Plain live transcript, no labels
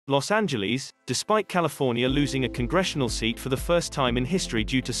Los Angeles, despite California losing a congressional seat for the first time in history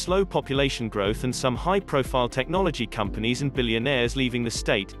due to slow population growth and some high-profile technology companies and billionaires leaving the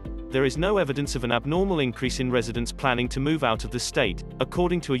state, there is no evidence of an abnormal increase in residents planning to move out of the state,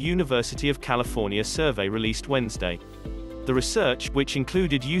 according to a University of California survey released Wednesday. The research, which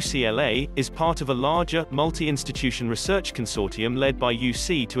included UCLA, is part of a larger, multi-institution research consortium led by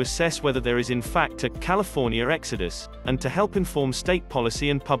UC to assess whether there is in fact a California exodus, and to help inform state policy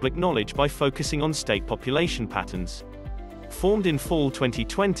and public knowledge by focusing on state population patterns. Formed in fall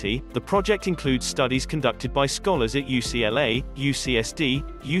 2020, the project includes studies conducted by scholars at UCLA,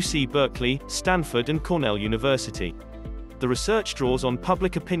 UCSD, UC Berkeley, Stanford and Cornell University. The research draws on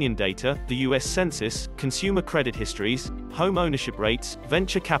public opinion data, the U.S. Census, consumer credit histories, home ownership rates,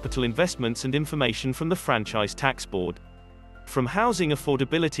 venture capital investments and information from the Franchise Tax Board. From housing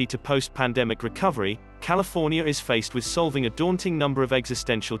affordability to post-pandemic recovery, California is faced with solving a daunting number of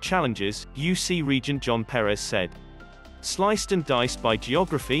existential challenges, UC Regent John Perez said. Sliced and diced by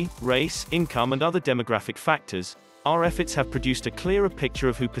geography, race, income and other demographic factors, our efforts have produced a clearer picture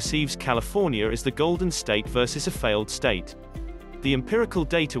of who perceives California as the golden state versus a failed state. The empirical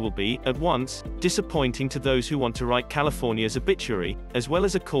data will be, at once, disappointing to those who want to write California's obituary, as well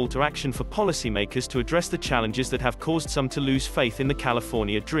as a call to action for policymakers to address the challenges that have caused some to lose faith in the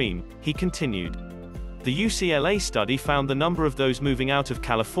California dream, he continued. The UCLA study found the number of those moving out of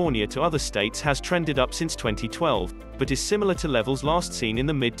California to other states has trended up since 2012, but is similar to levels last seen in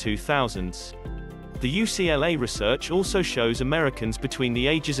the mid-2000s. The UCLA research also shows Americans between the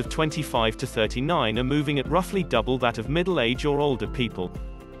ages of 25 to 39 are moving at roughly double that of middle-age or older people.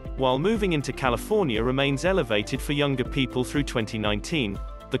 While moving into California remains elevated for younger people through 2019,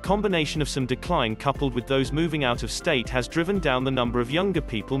 the combination of some decline coupled with those moving out of state has driven down the number of younger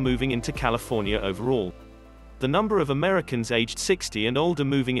people moving into California overall. The number of Americans aged 60 and older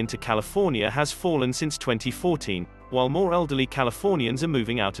moving into California has fallen since 2014, while more elderly Californians are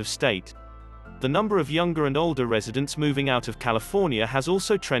moving out of state. The number of younger and older residents moving out of California has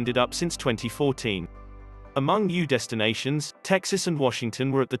also trended up since 2014. Among new destinations, Texas and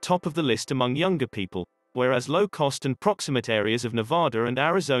Washington were at the top of the list among younger people, whereas low-cost and proximate areas of Nevada and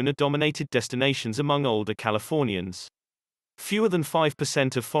Arizona dominated destinations among older Californians. Fewer than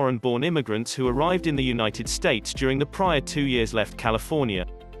 5% of foreign-born immigrants who arrived in the United States during the prior 2 years left California.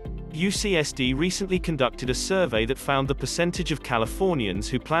 UCSD recently conducted a survey that found the percentage of Californians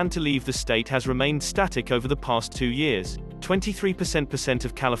who plan to leave the state has remained static over the past 2 years. 23%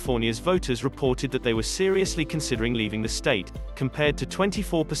 of California's voters reported that they were seriously considering leaving the state, compared to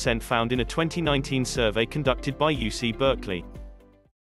 24% found in a 2019 survey conducted by UC Berkeley.